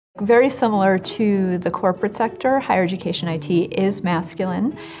Very similar to the corporate sector, higher education IT is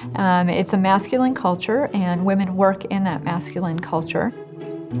masculine. It's a masculine culture, and women work in that masculine culture.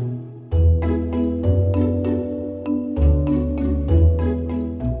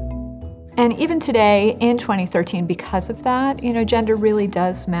 And even today, in 2013, because of that, gender really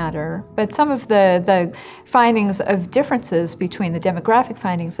does matter. But some of the findings of differences between the demographic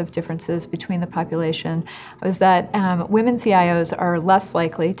findings of differences between the population was that women CIOs are less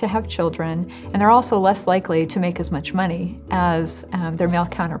likely to have children, and they're also less likely to make as much money as their male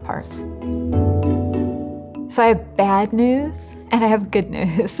counterparts. So I have bad news and I have good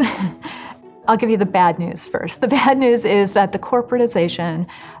news. I'll give you the bad news first. The bad news is that the corporatization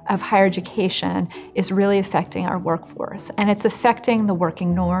of higher education is really affecting our workforce, and it's affecting the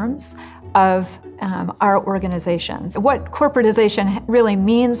working norms of our organizations. What corporatization really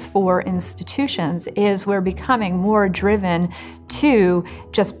means for institutions is we're becoming more driven to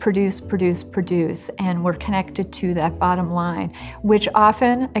just produce, and we're connected to that bottom line, which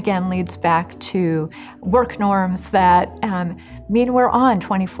often, again, leads back to work norms that mean we're on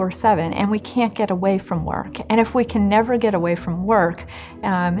 24/7 and we can't get away from work. And if we can never get away from work,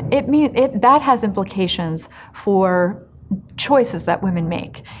 that has implications for choices that women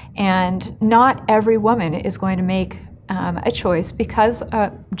make. And not every woman is going to make a choice, because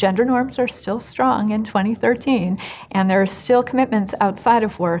gender norms are still strong in 2013 and there are still commitments outside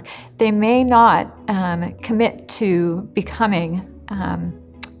of work. They may not commit to becoming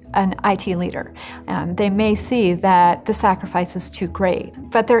an IT leader. They may see that the sacrifice is too great,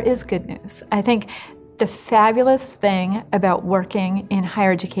 but there is good news. I think the fabulous thing about working in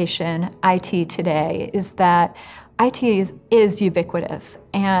higher education IT today is that IT is ubiquitous,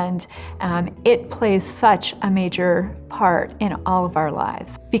 and it plays such a major part in all of our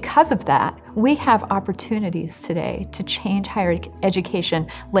lives. Because of that, we have opportunities today to change higher education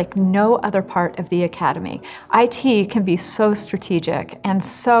like no other part of the academy. IT can be so strategic and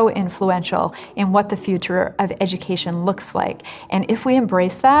so influential in what the future of education looks like. And if we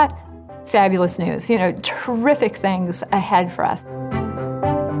embrace that, fabulous news, terrific things ahead for us.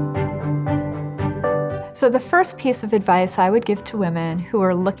 So the first piece of advice I would give to women who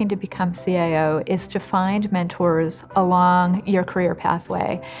are looking to become CIO is to find mentors along your career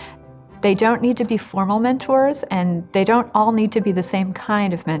pathway. They don't need to be formal mentors, and they don't all need to be the same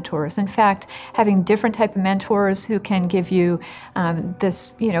kind of mentors. In fact, having different type of mentors who can give you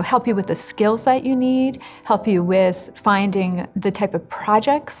help you with the skills that you need, help you with finding the type of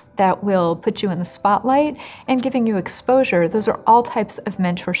projects that will put you in the spotlight, and giving you exposure. Those are all types of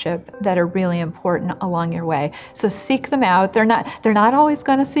mentorship that are really important along your way. So seek them out. They're not always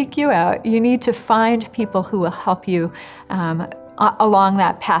going to seek you out. You need to find people who will help you along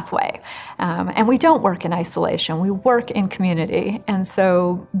that pathway. And we don't work in isolation, we work in community. And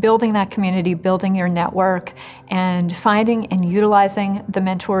so building that community, building your network, and finding and utilizing the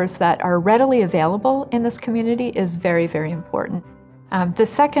mentors that are readily available in this community is very, very important. The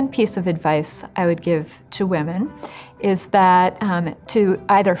second piece of advice I would give to women is that to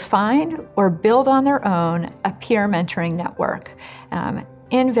either find or build on their own a peer mentoring network.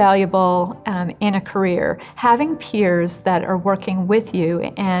 Invaluable in a career. Having peers that are working with you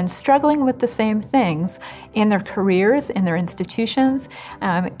and struggling with the same things in their careers, in their institutions,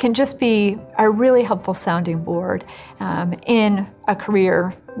 can just be a really helpful sounding board in a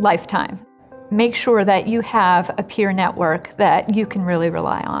career lifetime. Make sure that you have a peer network that you can really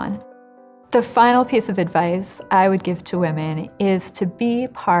rely on. The final piece of advice I would give to women is to be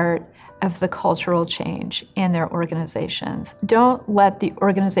part of the cultural change in their organizations. Don't let the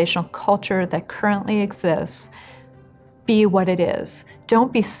organizational culture that currently exists be what it is.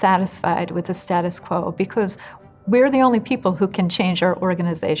 Don't be satisfied with the status quo, because we're the only people who can change our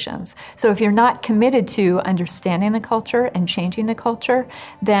organizations. So if you're not committed to understanding the culture and changing the culture,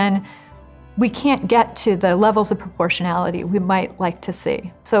 then we can't get to the levels of proportionality we might like to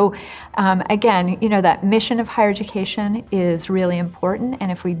see. So again, that mission of higher education is really important,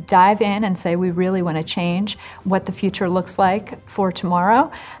 and if we dive in and say we really want to change what the future looks like for tomorrow,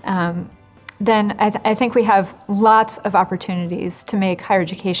 then I think we have lots of opportunities to make higher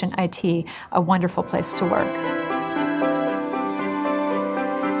education IT a wonderful place to work.